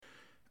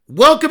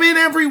Welcome in,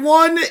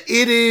 everyone.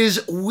 It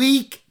is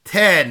week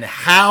 10.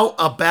 How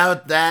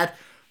about that?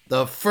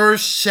 The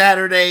first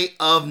Saturday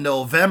of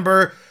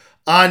November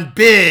on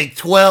Big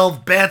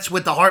 12 Bets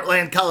with the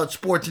Heartland College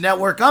Sports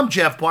Network. I'm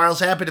Jeff Parles.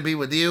 Happy to be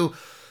with you.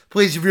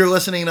 Please, if you're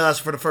listening to us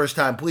for the first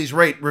time, please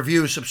rate,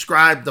 review,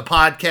 subscribe the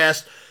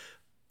podcast.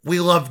 We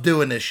love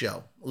doing this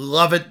show. We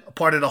love it. A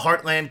part of the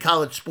Heartland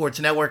College Sports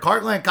Network.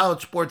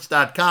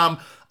 HeartlandCollegeSports.com.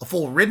 A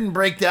full written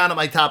breakdown of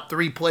my top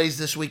 3 plays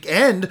this week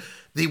and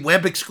the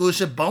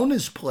web-exclusive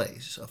bonus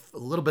plays. A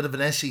little bit of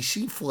an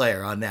SEC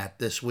flair on that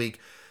this week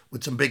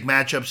with some big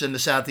matchups in the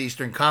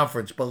Southeastern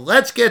Conference. But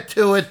let's get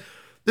to it.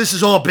 This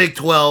is all Big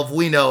 12.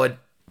 We know it.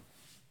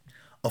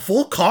 A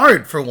full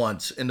card for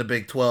once in the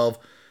Big 12.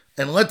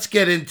 And let's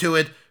get into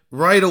it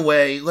right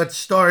away. Let's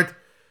start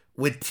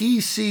with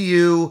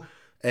TCU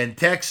and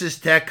Texas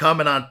Tech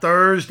coming on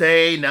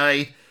Thursday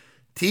night.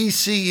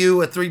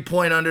 TCU, a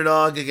 3-point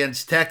underdog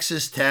against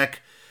Texas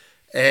Tech.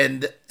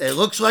 And it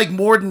looks like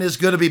Morton is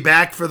going to be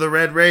back for the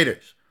Red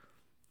Raiders.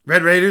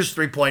 Red Raiders,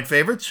 3-point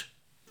favorites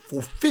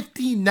for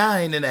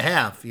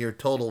 59.5 your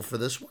total for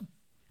this one.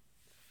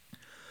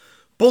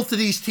 Both of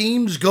these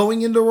teams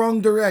going in the wrong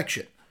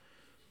direction.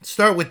 Let's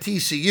start with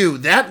TCU.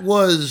 That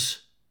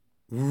was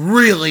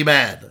really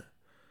bad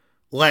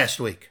last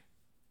week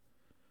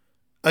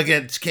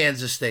against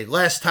Kansas State.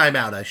 Last time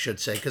out, I should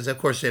say, because of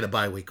course they had a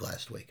bye week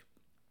last week.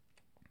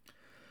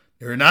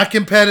 They're not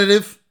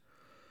competitive.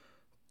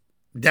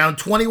 Down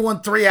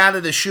 21-3 out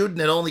of the shoot,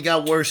 and it only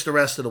got worse the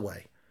rest of the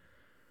way.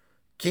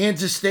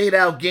 Kansas State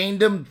outgained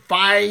them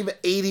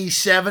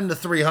 587 to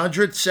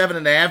 300,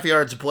 7.5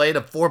 yards a play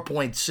to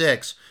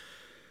 4.6.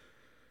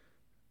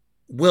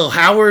 Will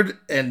Howard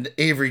and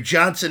Avery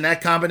Johnson,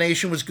 that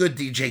combination was good.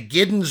 DJ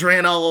Giddens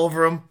ran all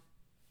over him.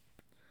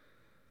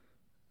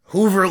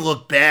 Hoover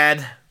looked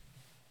bad.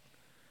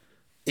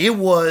 It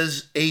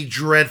was a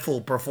dreadful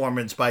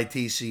performance by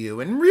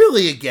TCU. And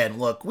really, again,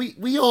 look,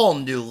 we all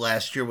knew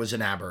last year was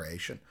an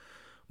aberration.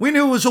 We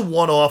knew it was a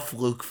one-off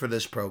fluke for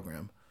this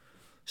program.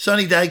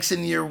 Sonny Dykes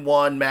in year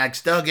one,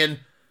 Max Duggan,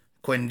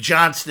 Quinn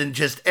Johnston,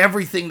 just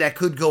everything that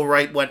could go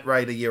right went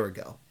right a year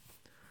ago.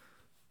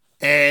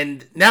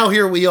 And now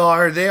here we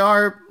are.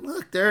 They're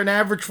an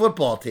average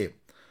football team.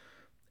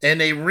 And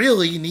they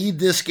really need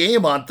this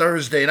game on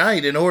Thursday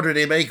night in order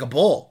to make a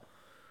bowl.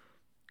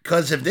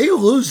 Because if they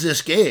lose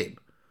this game,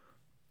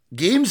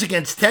 games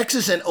against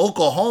Texas and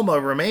Oklahoma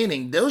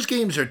remaining, those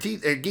games are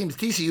games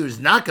TCU is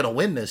not going to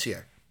win this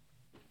year.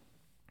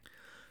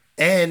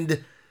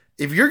 And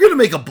if you're going to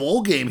make a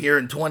bowl game here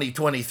in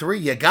 2023,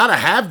 you got to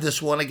have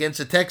this one against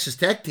a Texas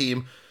Tech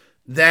team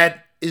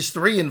that is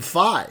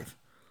 3-5.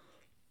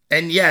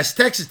 And yes,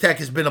 Texas Tech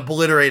has been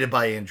obliterated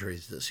by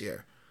injuries this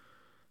year.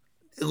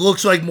 It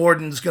looks like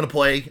Morton's going to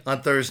play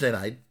on Thursday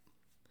night.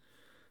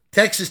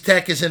 Texas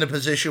Tech is in a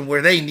position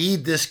where they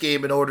need this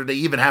game in order to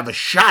even have a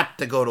shot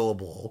to go to a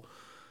bowl,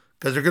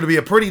 because they're going to be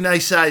a pretty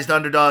nice-sized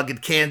underdog in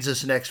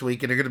Kansas next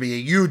week, and they're going to be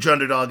a huge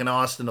underdog in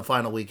Austin the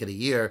final week of the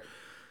year.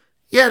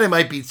 Yeah, they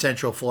might beat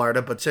Central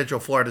Florida, but Central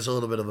Florida is a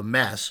little bit of a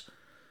mess.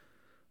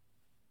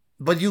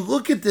 But you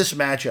look at this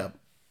matchup.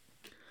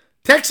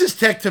 Texas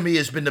Tech, to me,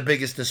 has been the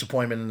biggest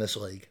disappointment in this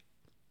league.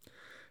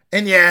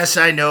 And yes,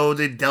 I know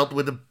they dealt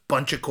with a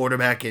bunch of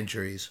quarterback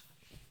injuries.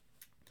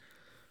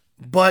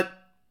 But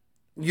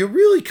you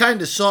really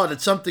kind of saw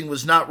that something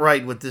was not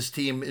right with this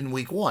team in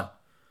week one.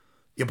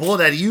 You blow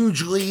that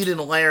huge lead in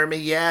Laramie.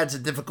 Yeah, it's a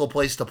difficult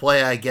place to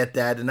play. I get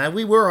that. And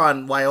we were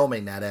on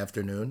Wyoming that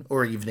afternoon,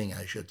 or evening,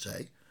 I should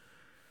say.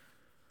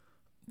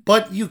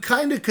 But you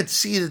kind of could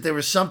see that there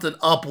was something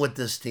up with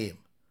this team.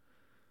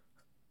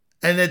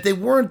 And that they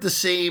weren't the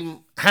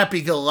same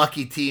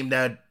happy-go-lucky team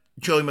that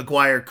Joey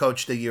McGuire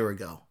coached a year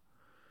ago.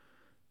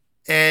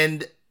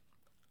 And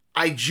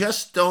I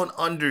just don't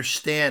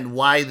understand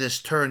why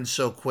this turned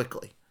so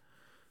quickly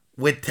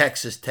with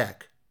Texas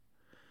Tech.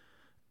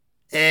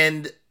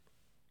 And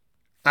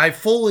I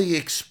fully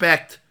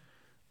expect,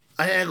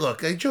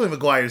 look, Joey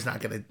McGuire's not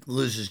going to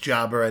lose his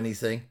job or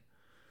anything,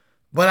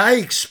 but I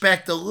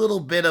expect a little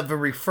bit of a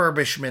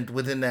refurbishment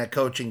within that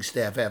coaching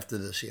staff after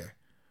this year.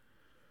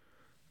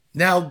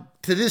 Now,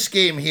 to this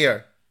game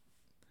here,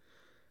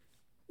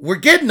 we're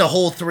getting the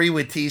whole 3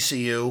 with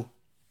TCU.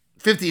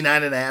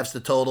 59.5 is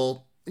the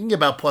total. You can get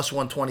about plus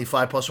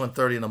 125, plus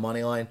 130 in the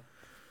money line.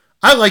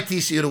 I like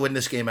TCU to win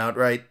this game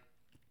outright.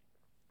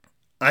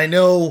 I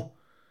know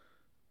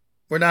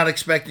we're not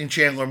expecting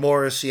Chandler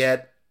Morris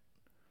yet.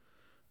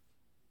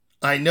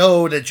 I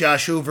know that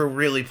Josh Hoover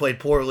really played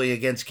poorly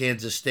against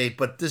Kansas State,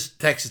 but this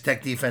Texas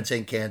Tech defense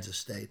ain't Kansas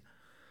State.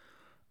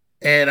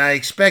 And I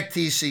expect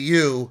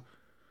TCU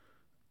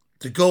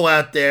to go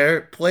out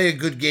there, play a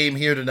good game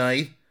here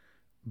tonight,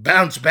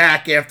 bounce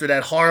back after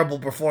that horrible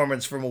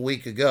performance from a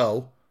week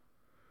ago.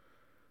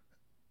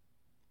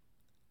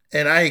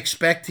 And I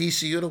expect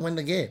TCU to win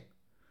the game.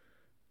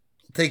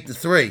 We'll take the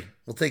 3.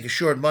 We'll take a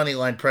short money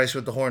line price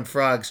with the Horned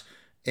Frogs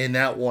in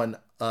that one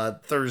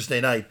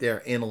Thursday night there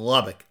in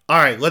Lubbock.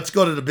 All right, let's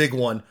go to the big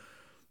one.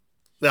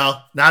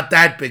 Well, not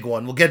that big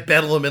one. We'll get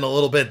Bedlam in a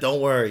little bit. Don't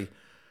worry.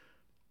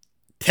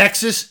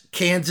 Texas,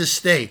 Kansas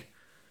State.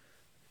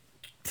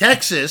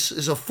 Texas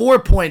is a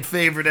 4-point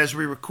favorite as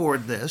we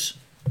record this.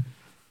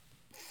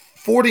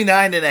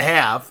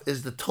 49.5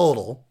 is the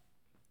total.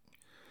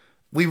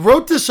 We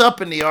wrote this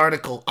up in the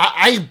article.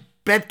 I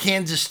bet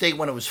Kansas State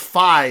when it was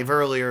 5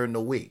 earlier in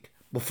the week,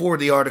 before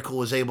the article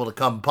was able to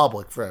come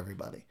public for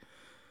everybody.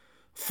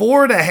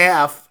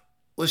 4.5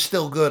 was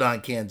still good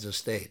on Kansas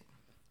State.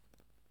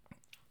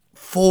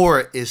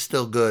 4 is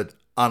still good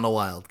on the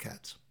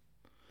Wildcats.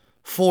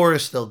 4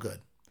 is still good.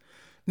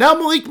 Now,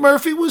 Malik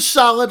Murphy was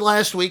solid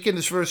last week in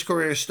his first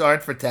career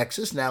start for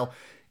Texas. Now,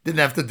 didn't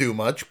have to do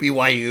much.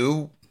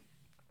 BYU,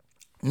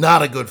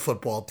 not a good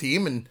football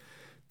team, and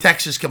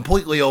Texas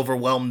completely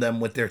overwhelmed them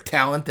with their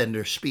talent and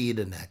their speed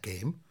in that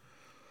game.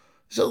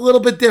 It's a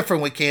little bit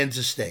different with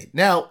Kansas State.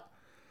 Now,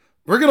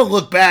 we're going to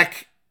look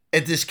back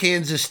at this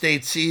Kansas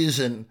State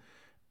season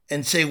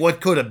and say what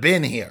could have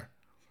been here,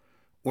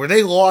 where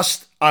they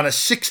lost on a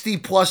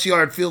 60-plus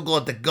yard field goal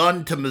at the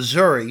gun to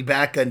Missouri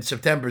back on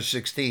September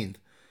 16th.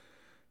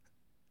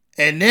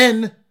 And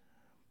then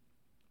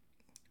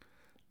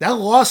that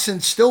loss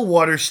in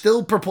Stillwater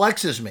still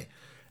perplexes me.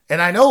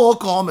 And I know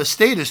Oklahoma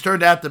State has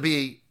turned out to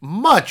be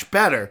much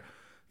better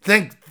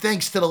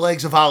thanks to the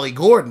legs of Ollie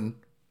Gordon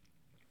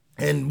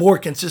and more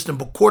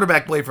consistent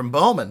quarterback play from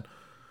Bowman.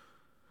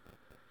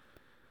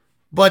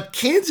 But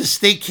Kansas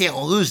State can't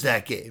lose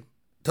that game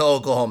to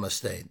Oklahoma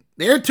State.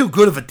 They're too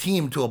good of a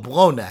team to have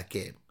blown that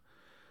game.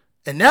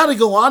 And now they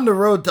go on the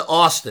road to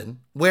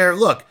Austin, where,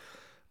 look,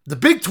 the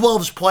Big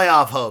 12's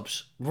playoff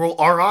hopes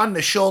are on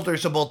the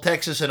shoulders of both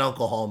Texas and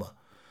Oklahoma.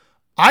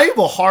 I have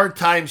a hard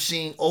time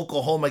seeing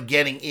Oklahoma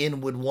getting in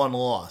with one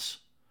loss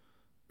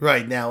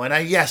right now. And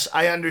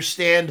I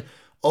understand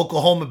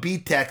Oklahoma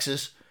beat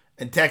Texas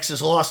and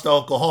Texas lost to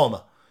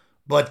Oklahoma.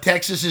 But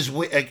Texas is,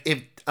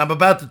 I'm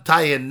about to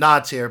tie in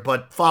knots here,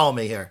 but follow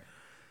me here.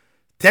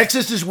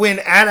 Texas's win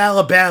at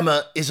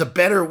Alabama is a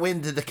better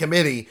win to the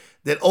committee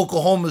than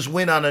Oklahoma's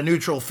win on a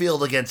neutral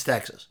field against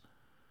Texas.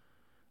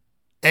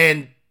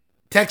 And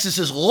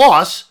Texas's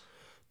loss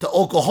to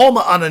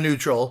Oklahoma on a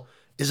neutral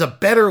is a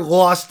better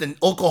loss than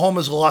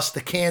Oklahoma's loss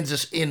to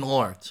Kansas in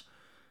Lawrence.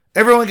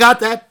 Everyone got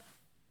that?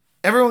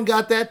 Everyone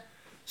got that?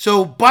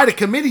 So by the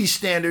committee's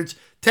standards,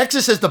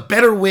 Texas has the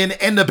better win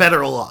and the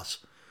better loss.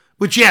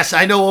 Which, yes,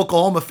 I know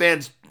Oklahoma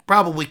fans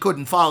probably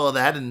couldn't follow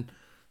that, and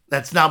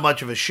that's not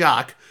much of a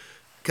shock,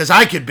 because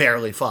I could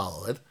barely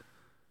follow it.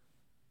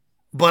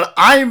 But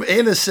I'm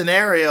in a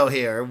scenario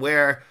here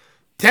where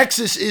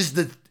Texas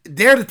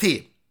they're the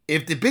team.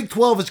 If the Big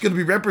 12 is going to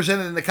be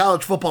represented in the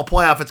college football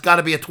playoff, it's got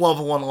to be a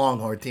 12-1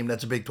 Longhorn team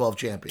that's a Big 12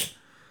 champion.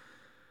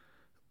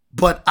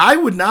 But I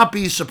would not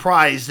be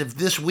surprised if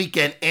this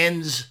weekend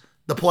ends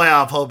the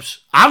playoff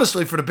hopes,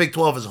 honestly, for the Big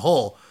 12 as a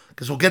whole,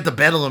 because we'll get to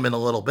Bedlam in a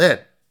little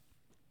bit.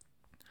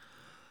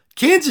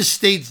 Kansas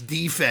State's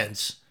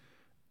defense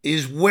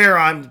is where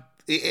and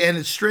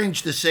it's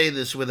strange to say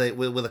this with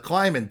a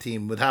Kleiman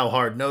team, with how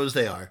hard-nosed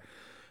they are,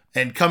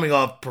 and coming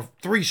off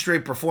 3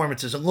 straight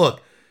performances. And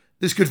look,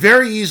 this could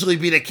very easily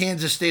be that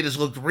Kansas State has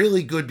looked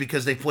really good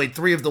because they played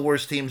 3 of the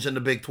worst teams in the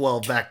Big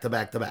 12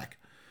 back-to-back-to-back.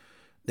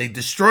 They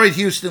destroyed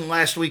Houston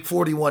last week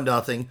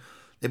 41-0.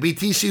 They beat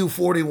TCU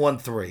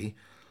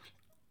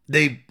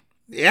 41-3.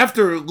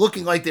 After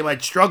looking like they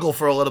might struggle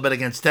for a little bit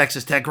against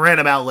Texas Tech, ran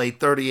them out late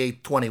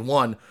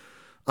 38-21.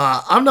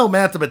 I'm no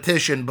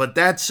mathematician, but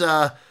that's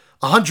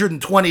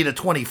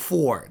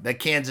 120-24 that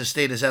Kansas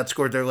State has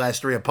outscored their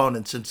last 3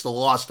 opponents since the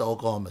loss to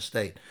Oklahoma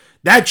State.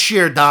 That's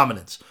sheer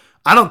dominance.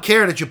 I don't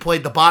care that you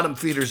played the bottom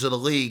feeders of the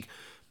league,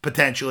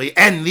 potentially,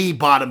 and the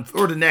bottom,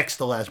 or the next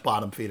to last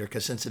bottom feeder,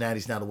 because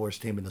Cincinnati's now the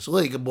worst team in this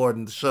league, more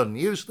than Southern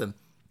Houston.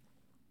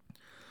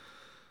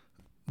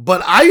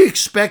 But I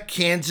expect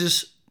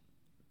Kansas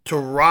to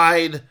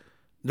ride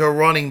their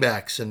running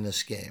backs in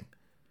this game.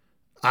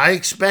 I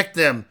expect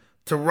them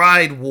to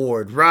ride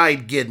Ward,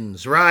 ride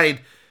Giddens,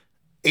 ride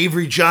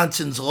Avery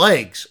Johnson's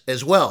legs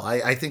as well.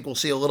 I think we'll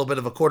see a little bit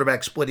of a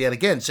quarterback split yet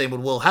again. Same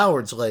with Will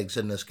Howard's legs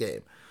in this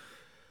game.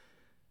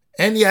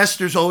 And yes,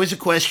 there's always a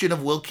question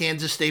of will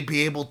Kansas State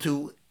be able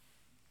to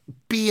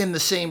be in the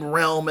same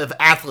realm of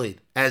athlete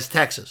as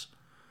Texas.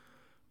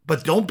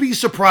 But don't be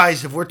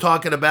surprised if we're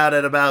talking about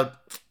it about,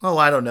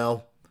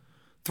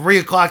 3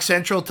 o'clock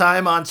Central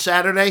Time on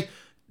Saturday,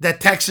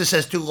 that Texas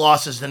has 2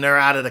 losses and they're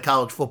out of the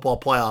college football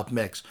playoff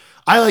mix.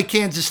 I like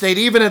Kansas State,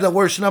 even at the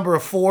worst number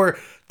of 4.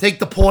 Take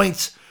the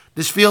points.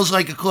 This feels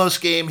like a close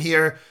game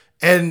here.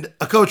 And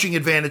a coaching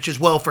advantage as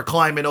well for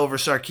Kleiman over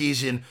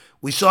Sarkisian.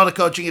 We saw the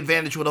coaching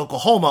advantage with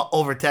Oklahoma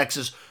over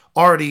Texas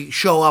already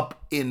show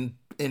up in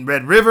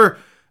Red River.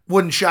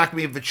 Wouldn't shock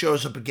me if it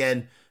shows up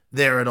again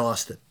there in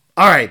Austin.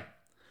 All right.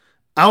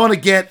 I want to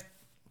get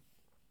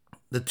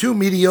the 2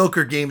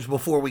 mediocre games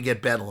before we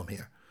get Bedlam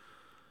here.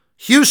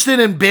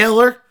 Houston and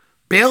Baylor.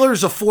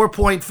 Baylor's a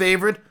 4-point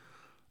favorite.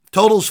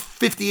 Total's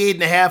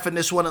 58.5 in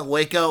this one at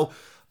Waco.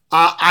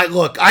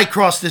 I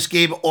crossed this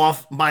game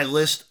off my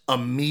list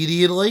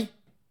immediately.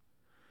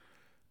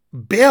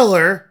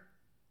 Baylor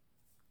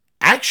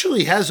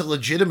actually has a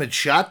legitimate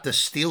shot to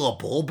steal a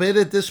bowl bid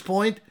at this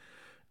point.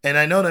 And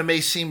I know that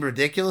may seem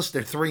ridiculous.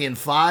 They're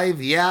 3-5.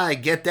 Yeah, I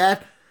get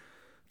that.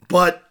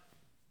 But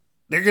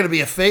they're going to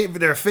be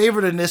they're a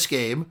favorite in this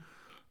game.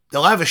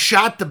 They'll have a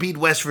shot to beat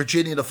West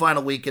Virginia the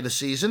final week of the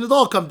season. It'll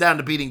all come down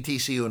to beating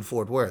TCU in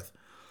Fort Worth.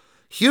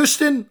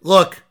 Houston,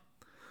 look,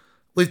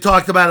 we've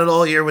talked about it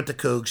all year with the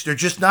Cougs. They're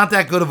just not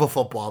that good of a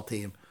football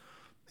team.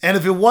 And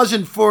if it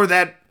wasn't for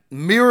that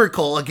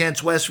miracle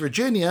against West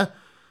Virginia,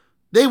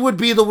 they would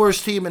be the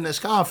worst team in this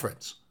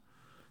conference.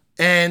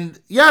 And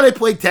yeah, they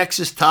played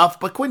Texas tough,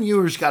 but Quinn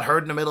Ewers got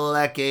hurt in the middle of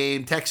that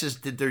game. Texas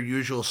did their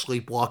usual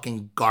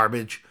sleepwalking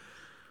garbage.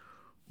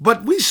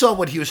 But we saw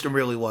what Houston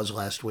really was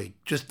last week.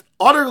 Just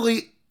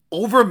utterly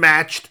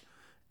overmatched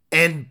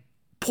and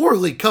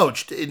poorly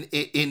coached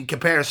in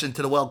comparison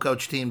to the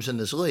well-coached teams in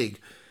this league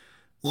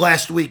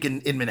last week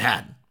in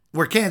Manhattan,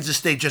 where Kansas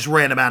State just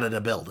ran them out of the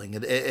building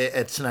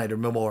at Snyder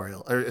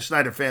Memorial, or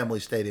Snyder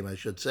Family Stadium, I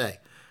should say.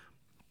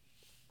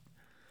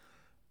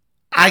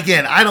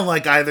 Again, I don't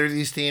like either of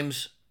these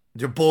teams.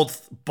 They're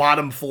both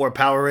bottom 4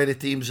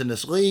 power-rated teams in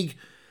this league.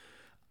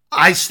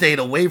 I stayed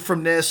away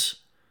from this.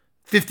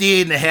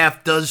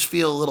 58.5 does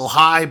feel a little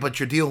high, but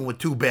you're dealing with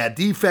 2 bad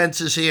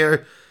defenses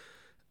here.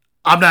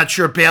 I'm not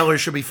sure Baylor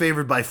should be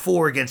favored by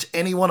 4 against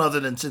anyone other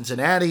than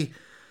Cincinnati,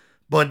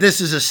 but this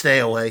is a stay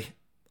away.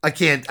 I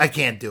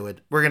can't do it.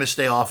 We're going to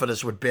stay off of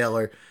this with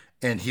Baylor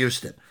and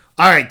Houston.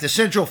 All right, the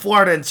Central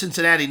Florida and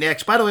Cincinnati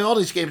next. By the way, all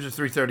these games are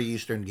 3:30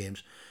 Eastern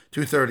games,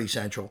 2:30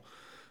 Central.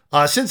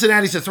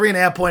 Cincinnati's a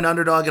 3.5-point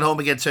underdog at home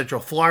against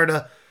Central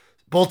Florida.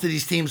 Both of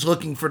these teams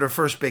looking for their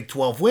first Big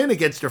 12 win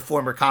against their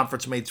former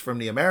conference mates from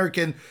the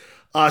American.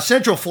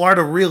 Central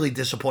Florida really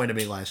disappointed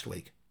me last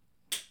week.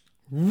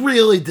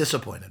 Really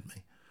disappointed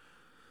me.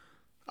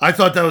 I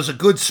thought that was a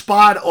good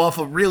spot off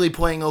of really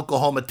playing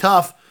Oklahoma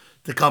tough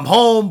to come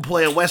home,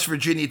 play a West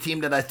Virginia team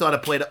that I thought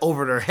had played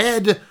over their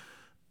head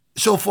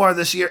so far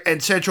this year,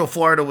 and Central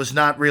Florida was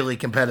not really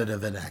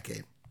competitive in that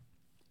game.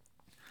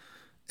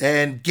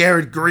 And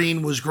Garrett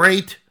Green was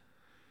great,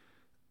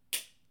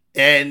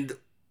 and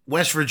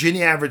West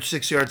Virginia averaged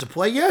 6 yards a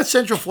play. Yeah,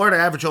 Central Florida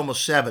averaged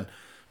almost 7,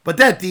 but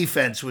that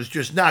defense was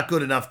just not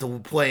good enough to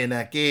play in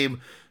that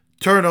game.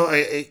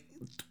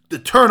 The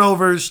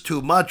turnovers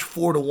too much,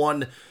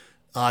 4-1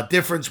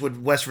 difference with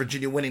West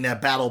Virginia winning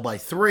that battle by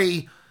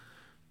 3.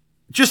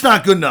 Just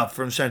not good enough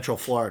from Central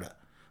Florida.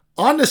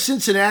 On the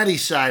Cincinnati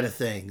side of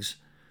things,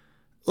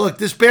 look,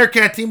 this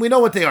Bearcat team, we know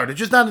what they are. They're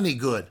just not any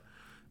good.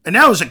 And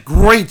that was a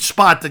great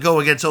spot to go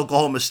against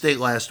Oklahoma State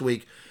last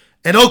week.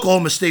 And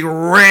Oklahoma State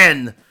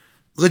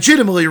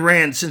legitimately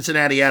ran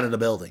Cincinnati out of the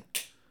building.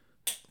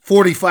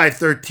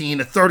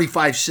 45-13, a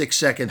 35-6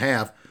 second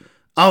half.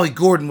 Ollie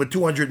Gordon with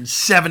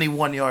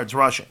 271 yards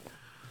rushing.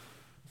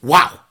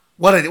 Wow.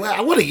 What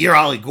a year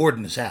Ollie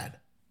Gordon has had.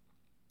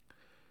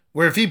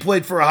 Where if he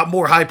played for a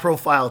more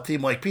high-profile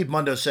team, like Pete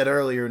Mundo said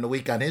earlier in the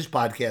week on his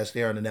podcast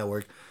here on the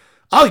network,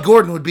 Ollie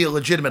Gordon would be a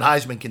legitimate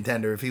Heisman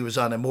contender if he was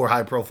on a more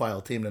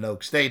high-profile team than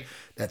Oak State.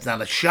 That's not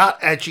a shot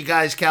at you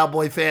guys,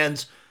 Cowboy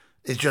fans.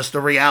 It's just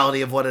the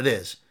reality of what it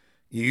is.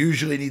 You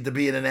usually need to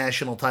be in a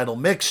national title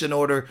mix in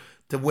order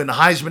to win the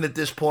Heisman at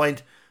this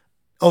point.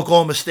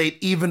 Oklahoma State,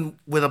 even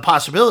with a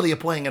possibility of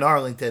playing in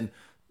Arlington,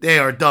 they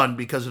are done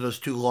because of those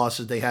 2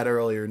 losses they had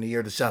earlier in the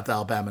year to South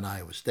Alabama and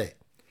Iowa State.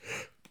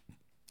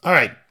 All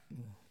right.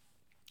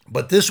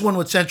 But this one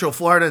with Central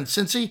Florida and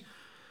Cincy,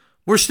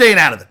 we're staying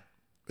out of it.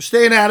 We're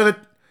staying out of it.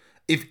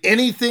 If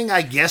anything,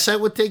 I guess I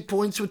would take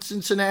points with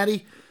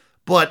Cincinnati.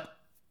 But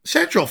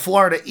Central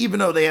Florida, even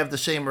though they have the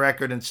same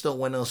record and still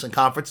winless in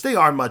conference, they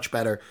are much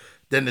better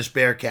than this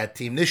Bearcat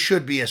team. This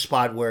should be a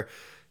spot where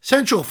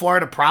Central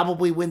Florida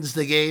probably wins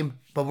the game,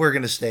 but we're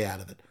going to stay out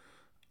of it.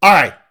 All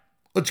right,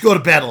 let's go to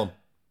Bedlam.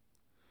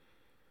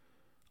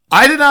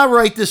 I did not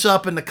write this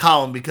up in the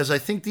column because I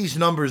think these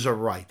numbers are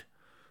right.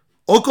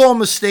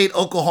 Oklahoma State,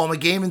 Oklahoma,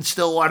 game in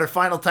Stillwater.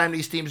 Final time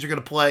these teams are going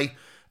to play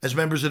as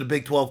members of the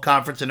Big 12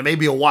 Conference, and it may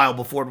be a while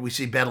before we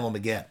see Bedlam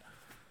again.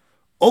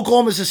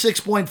 Oklahoma's a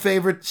 6-point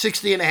favorite,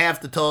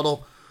 60.5 the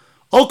total.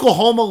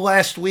 Oklahoma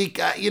last week,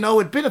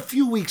 it'd been a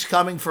few weeks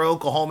coming for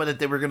Oklahoma that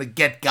they were going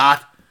to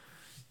got.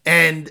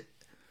 And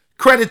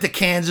credit to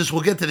Kansas.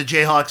 We'll get to the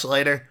Jayhawks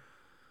later.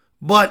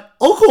 But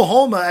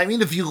Oklahoma,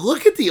 if you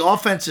look at the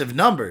offensive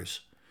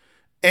numbers,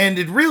 and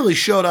it really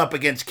showed up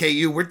against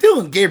KU, where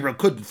Dylan Gabriel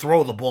couldn't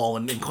throw the ball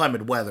in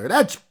inclement weather.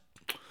 This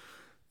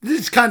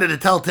is kind of the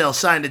telltale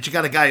sign that you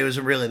got a guy who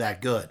isn't really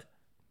that good.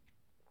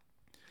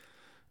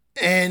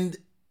 And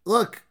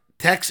look,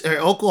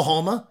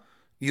 Oklahoma,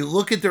 you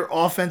look at their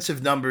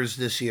offensive numbers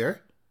this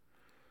year,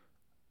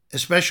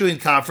 especially in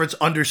conference,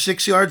 under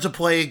 6 yards of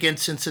play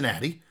against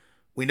Cincinnati.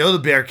 We know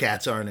the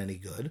Bearcats aren't any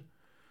good.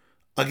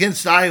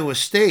 Against Iowa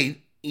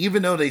State,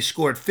 even though they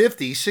scored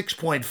 50,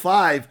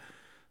 6.5,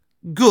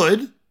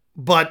 good,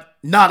 but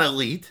not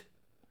elite.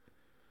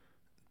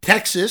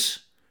 Texas,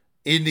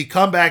 in the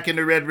comeback in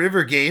the Red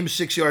River game,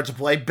 6 yards of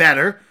play,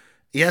 better.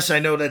 Yes, I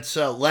know that's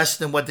less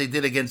than what they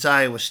did against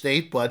Iowa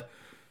State, but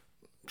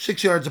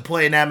 6 yards of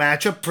play in that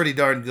matchup, pretty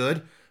darn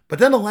good. But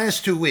then the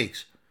last 2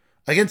 weeks,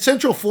 against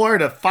Central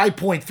Florida,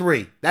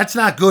 5.3. That's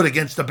not good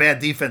against a bad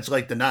defense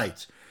like the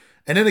Knights.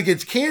 And then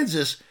against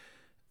Kansas,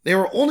 they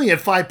were only at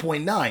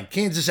 5.9.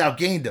 Kansas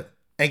outgained them,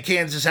 and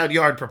Kansas out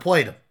yard per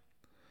play them.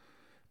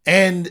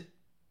 And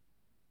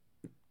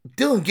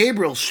Dylan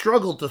Gabriel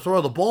struggled to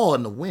throw the ball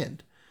in the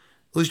wind.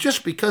 It was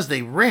just because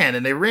they ran,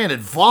 and they ran at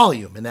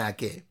volume in that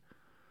game.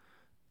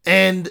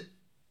 And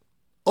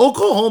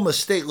Oklahoma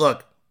State,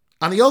 look,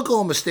 on the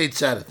Oklahoma State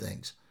side of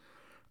things,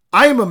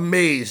 I am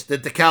amazed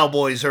that the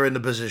Cowboys are in the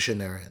position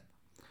they're in.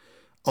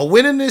 A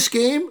win in this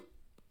game,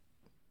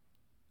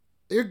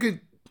 they're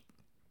good.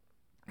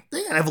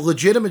 They have a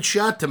legitimate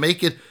shot to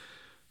make it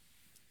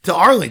to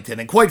Arlington.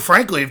 And quite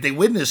frankly, if they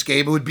win this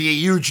game, it would be a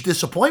huge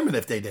disappointment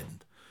if they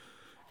didn't.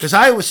 Because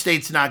Iowa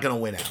State's not going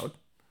to win out.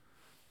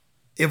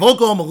 If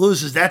Oklahoma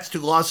loses, that's 2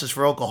 losses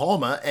for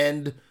Oklahoma.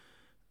 And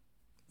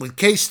with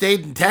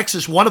K-State and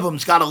Texas, one of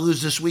them's got to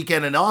lose this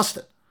weekend in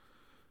Austin.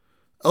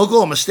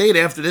 Oklahoma State,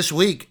 after this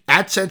week,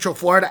 at Central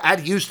Florida, at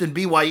Houston,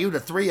 BYU, the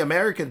 3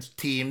 American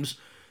teams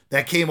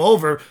that came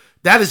over,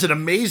 that is an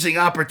amazing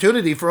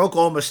opportunity for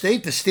Oklahoma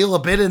State to steal a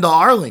bid into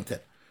Arlington.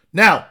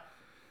 Now,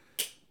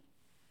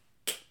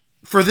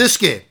 for this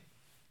game,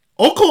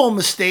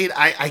 Oklahoma State,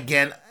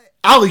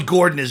 Ollie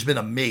Gordon has been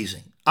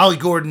amazing. Ollie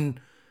Gordon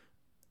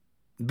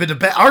been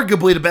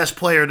arguably the best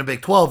player in the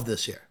Big 12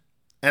 this year.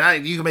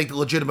 And you can make the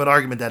legitimate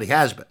argument that he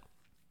has been.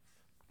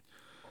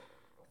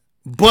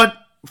 But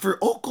for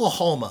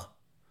Oklahoma,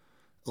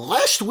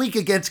 last week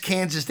against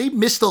Kansas, they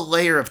missed a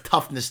layer of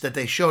toughness that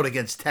they showed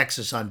against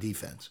Texas on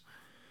defense.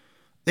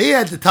 They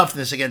had the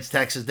toughness against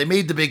Texas. They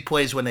made the big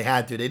plays when they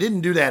had to. They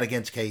didn't do that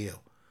against KU.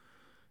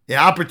 The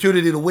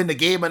opportunity to win the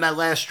game on that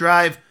last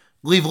drive,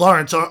 leave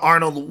Lawrence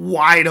Arnold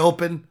wide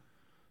open,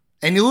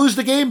 and you lose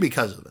the game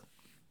because of it.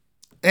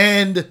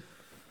 And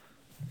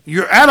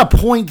you're at a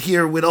point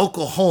here with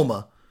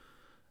Oklahoma,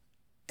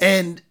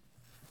 and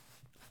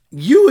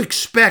you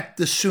expect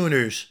the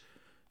Sooners'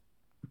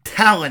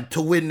 talent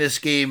to win this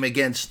game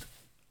against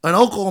an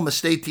Oklahoma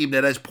State team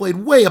that has played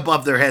way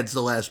above their heads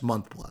the last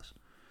month plus.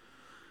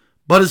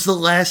 But it's the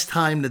last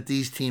time that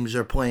these teams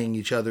are playing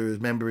each other as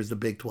members of the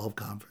Big 12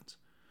 Conference.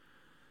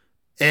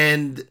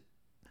 And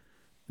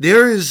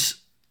there is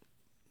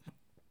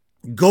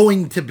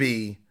going to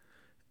be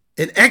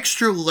an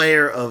extra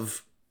layer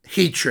of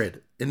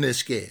hatred in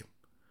this game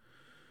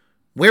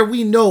where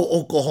we know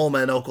Oklahoma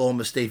and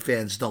Oklahoma State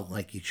fans don't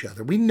like each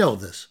other. We know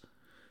this.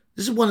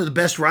 This is one of the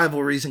best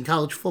rivalries in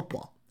college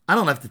football. I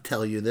don't have to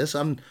tell you this.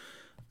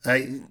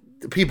 The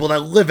people that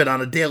live it on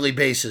a daily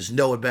basis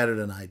know it better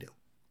than I do.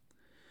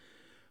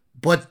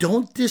 But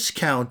don't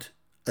discount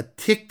a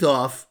ticked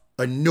off,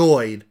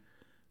 annoyed,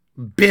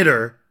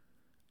 bitter,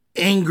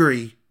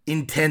 angry,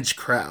 intense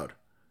crowd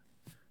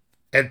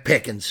at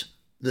Pickens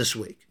this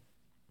week.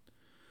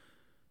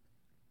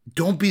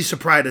 Don't be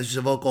surprised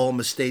if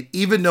Oklahoma State,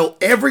 even though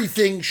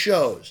everything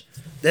shows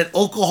that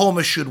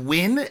Oklahoma should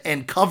win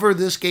and cover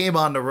this game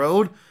on the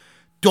road,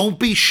 don't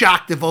be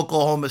shocked if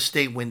Oklahoma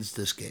State wins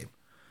this game.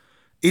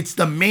 It's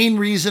the main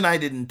reason I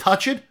didn't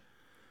touch it.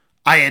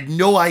 I had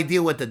no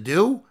idea what to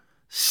do.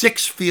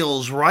 6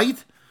 feels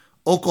right.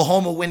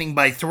 Oklahoma winning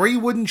by 3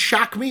 wouldn't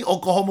shock me.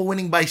 Oklahoma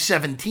winning by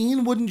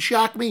 17 wouldn't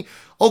shock me.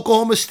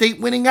 Oklahoma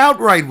State winning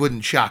outright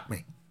wouldn't shock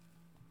me.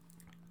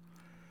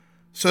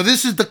 So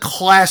this is the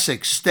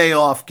classic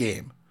stay-off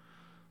game.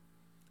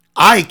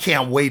 I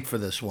can't wait for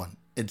this one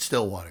in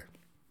Stillwater.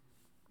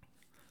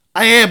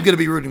 I am going to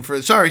be rooting for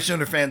it. Sorry,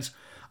 Sooner fans.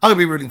 I'm going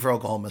to be rooting for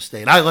Oklahoma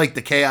State. I like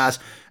the chaos.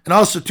 And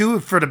also, too,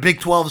 for the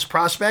Big 12's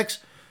prospects,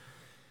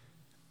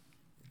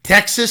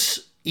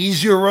 Texas,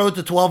 easier road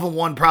to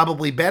 12-1,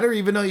 probably better,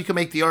 even though you can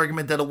make the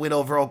argument that a win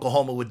over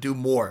Oklahoma would do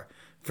more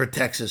for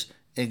Texas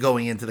in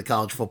going into the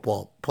college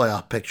football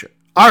playoff picture.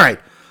 All right,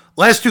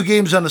 last 2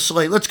 games on the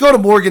slate. Let's go to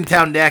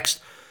Morgantown next.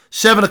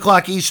 7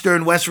 o'clock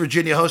Eastern, West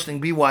Virginia hosting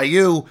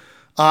BYU.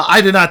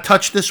 I did not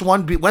touch this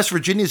one. West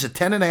Virginia is a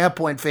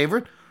 10.5-point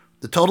favorite.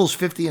 The total's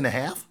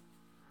 50.5.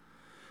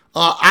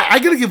 I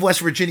got to give West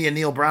Virginia and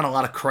Neil Brown a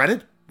lot of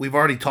credit. We've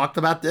already talked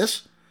about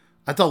this.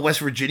 I thought West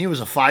Virginia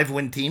was a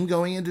 5-win team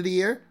going into the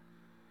year.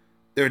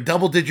 They're a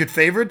double-digit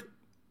favorite,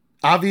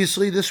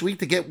 obviously, this week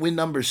to get win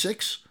number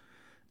 6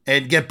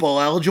 and get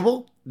bowl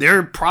eligible.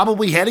 They're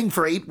probably heading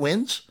for 8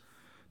 wins.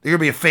 They're going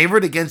to be a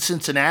favorite against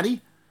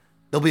Cincinnati.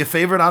 They'll be a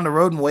favorite on the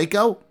road in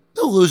Waco.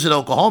 They'll lose at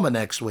Oklahoma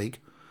next week.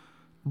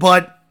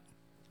 But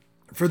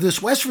for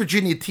this West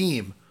Virginia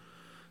team,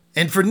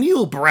 and for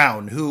Neil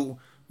Brown, who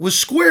was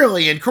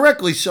squarely and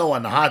correctly so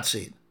on the hot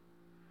seat,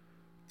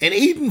 an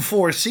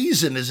 8-4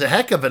 season is a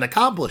heck of an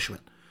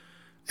accomplishment.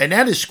 And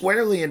that is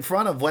squarely in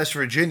front of West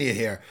Virginia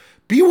here.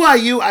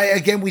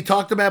 BYU, we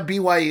talked about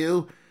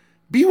BYU.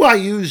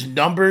 BYU's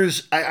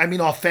numbers,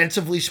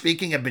 offensively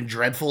speaking, have been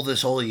dreadful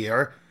this whole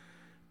year.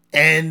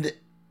 And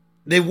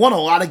they won a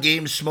lot of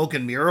games smoke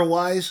and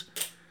mirror-wise.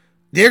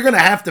 They're going to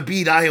have to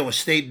beat Iowa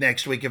State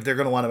next week if they're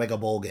going to want to make a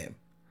bowl game.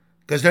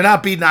 Because they're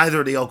not beating either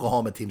of the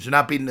Oklahoma teams. They're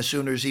not beating the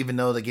Sooners, even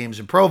though the game's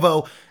in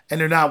Provo. And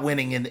they're not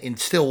winning in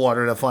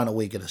Stillwater the final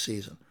week of the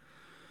season.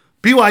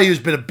 BYU's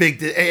been a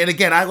big... And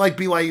again, I like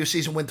BYU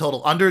season win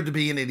total under at the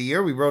beginning of the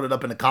year. We wrote it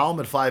up in a column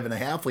at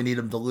 5.5. We need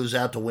them to lose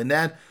out to win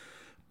that.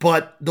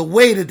 But the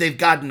way that they've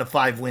gotten to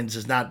 5 wins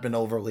has not been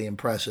overly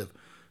impressive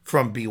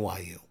from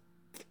BYU.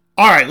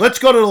 All right, let's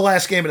go to the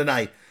last game of the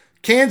night.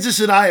 Kansas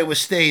and Iowa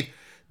State.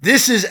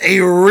 This is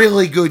a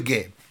really good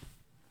game.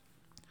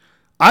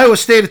 Iowa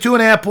State, a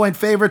 2.5-point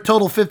favorite,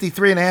 total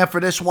 53.5 for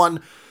this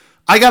one.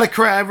 I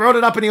wrote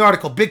it up in the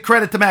article. Big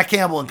credit to Matt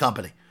Campbell and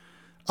company.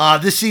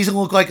 This season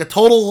looked like a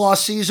total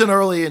lost season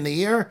early in the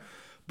year,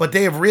 but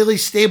they have really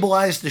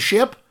stabilized the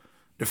ship.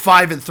 They're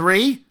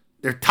 5-3.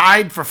 They're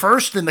tied for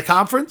first in the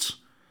conference.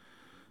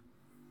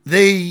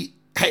 They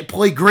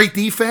play great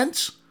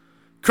defense.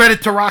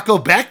 Credit to Rocco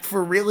Beck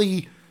for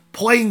really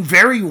playing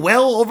very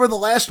well over the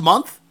last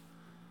month.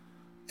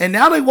 And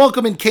now they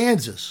welcome in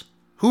Kansas,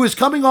 who is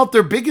coming off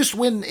their biggest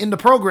win in the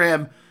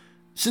program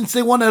since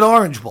they won at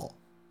Orange Bowl,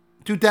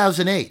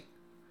 2008.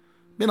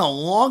 Been a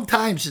long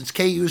time since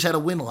KU's had a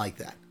win like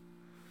that.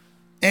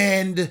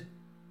 And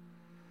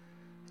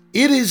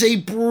it is a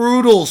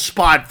brutal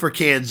spot for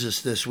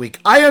Kansas this week.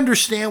 I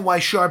understand why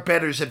other sharp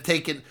bettors have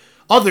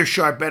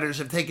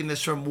taken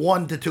this from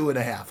 1 to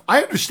 2.5.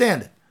 I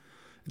understand it.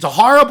 It's a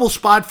horrible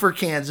spot for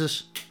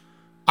Kansas.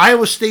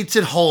 Iowa State's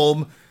at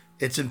home.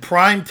 It's in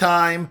prime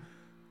time.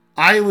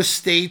 Iowa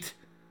State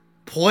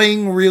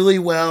playing really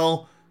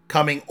well,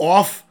 coming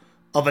off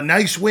of a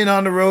nice win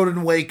on the road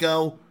in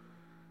Waco.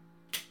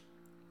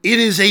 It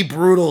is a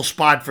brutal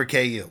spot for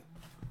KU.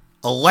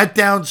 A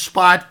letdown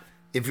spot.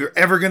 If you're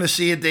ever going to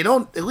see it,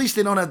 at least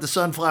they don't have the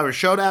Sunflower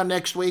Showdown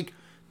next week.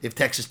 They have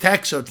Texas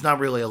Tech, so it's not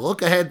really a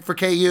look ahead for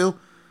KU.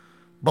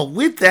 But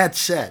with that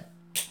said,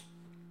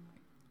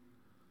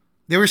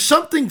 there is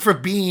something for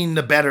being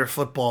the better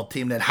football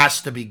team that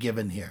has to be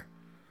given here.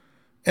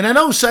 And I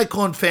know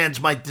Cyclone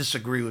fans might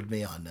disagree with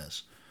me on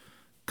this,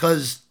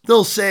 because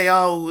they'll say,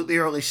 oh, the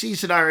early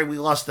season, we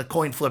lost the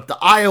coin flip to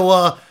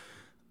Iowa,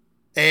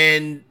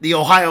 and the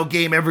Ohio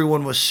game,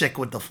 everyone was sick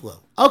with the flu.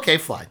 Okay,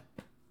 fine.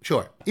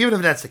 Sure. Even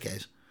if that's the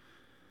case.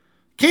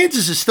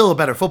 Kansas is still a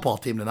better football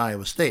team than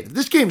Iowa State. If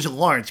this game's in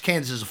Lawrence,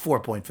 Kansas is a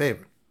 4-point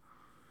favorite.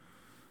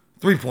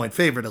 3-point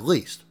favorite at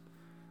least.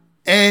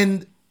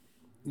 And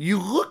you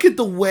look at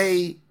the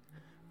way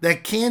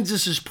that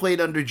Kansas has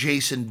played under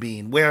Jason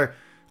Bean, where,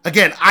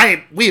 again,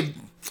 I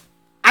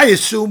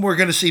assume we're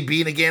going to see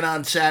Bean again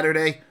on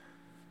Saturday.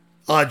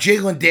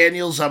 Jalen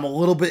Daniels,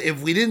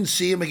 if we didn't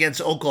see him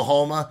against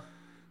Oklahoma,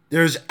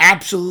 there's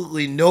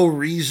absolutely no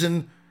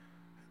reason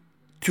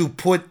to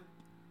put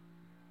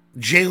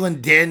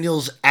Jalen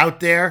Daniels out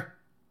there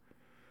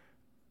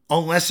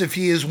unless if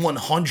he is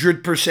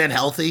 100%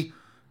 healthy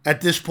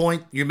at this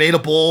point. You made a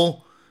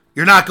bowl.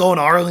 You're not going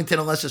to Arlington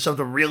unless there's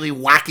something really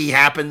wacky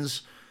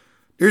happens.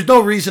 There's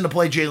no reason to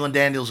play Jalen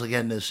Daniels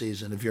again this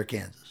season if you're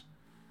Kansas.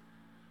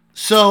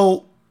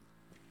 So,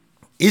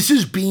 this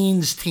is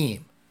Bean's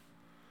team.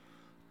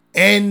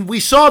 And we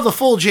saw the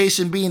full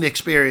Jason Bean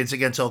experience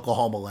against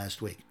Oklahoma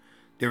last week.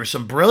 There was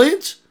some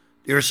brilliance.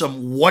 There was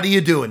some, what are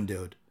you doing,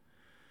 dude?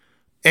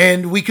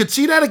 And we could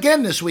see that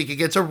again this week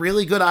against a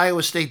really good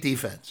Iowa State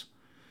defense.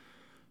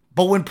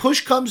 But when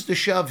push comes to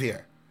shove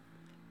here,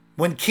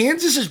 when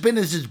Kansas has been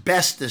at its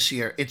best this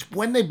year, it's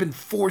when they've been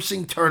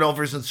forcing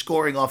turnovers and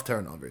scoring off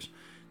turnovers.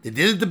 They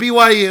did it to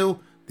BYU.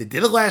 They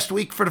did it last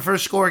week for the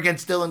first score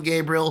against Dillon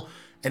Gabriel.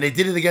 And they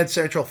did it against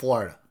Central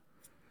Florida.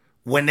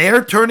 When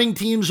they're turning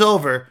teams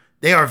over,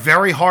 they are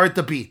very hard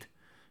to beat.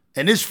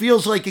 And this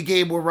feels like a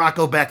game where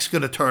Rocco Beck's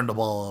going to turn the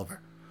ball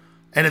over.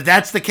 And if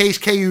that's the case,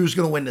 KU is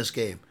going to win this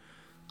game.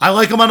 I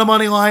like them on the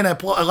money line. I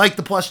like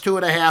the plus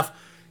 2.5.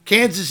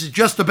 Kansas is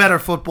just a better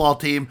football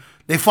team.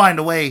 They find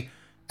a way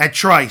at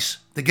Trice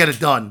to get it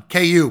done.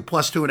 KU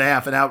plus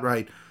 2.5 and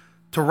outright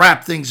to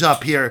wrap things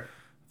up here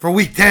for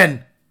Week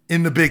 10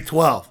 in the Big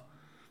 12.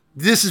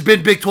 This has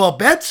been Big 12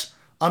 Bets.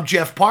 I'm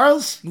Jeff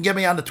Parles. You can get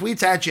me on the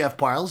tweets at Jeff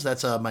Parles.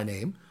 That's my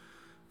name.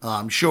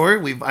 I'm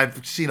sure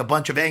I've seen a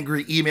bunch of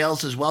angry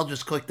emails as well.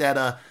 Just click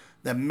that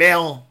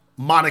mail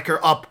moniker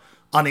up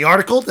on the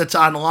article that's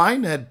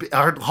online at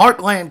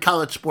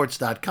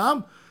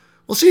heartlandcollegesports.com.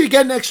 We'll see you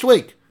again next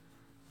week.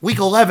 Week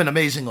 11,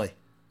 amazingly.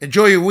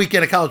 Enjoy your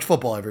weekend of college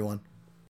football, everyone.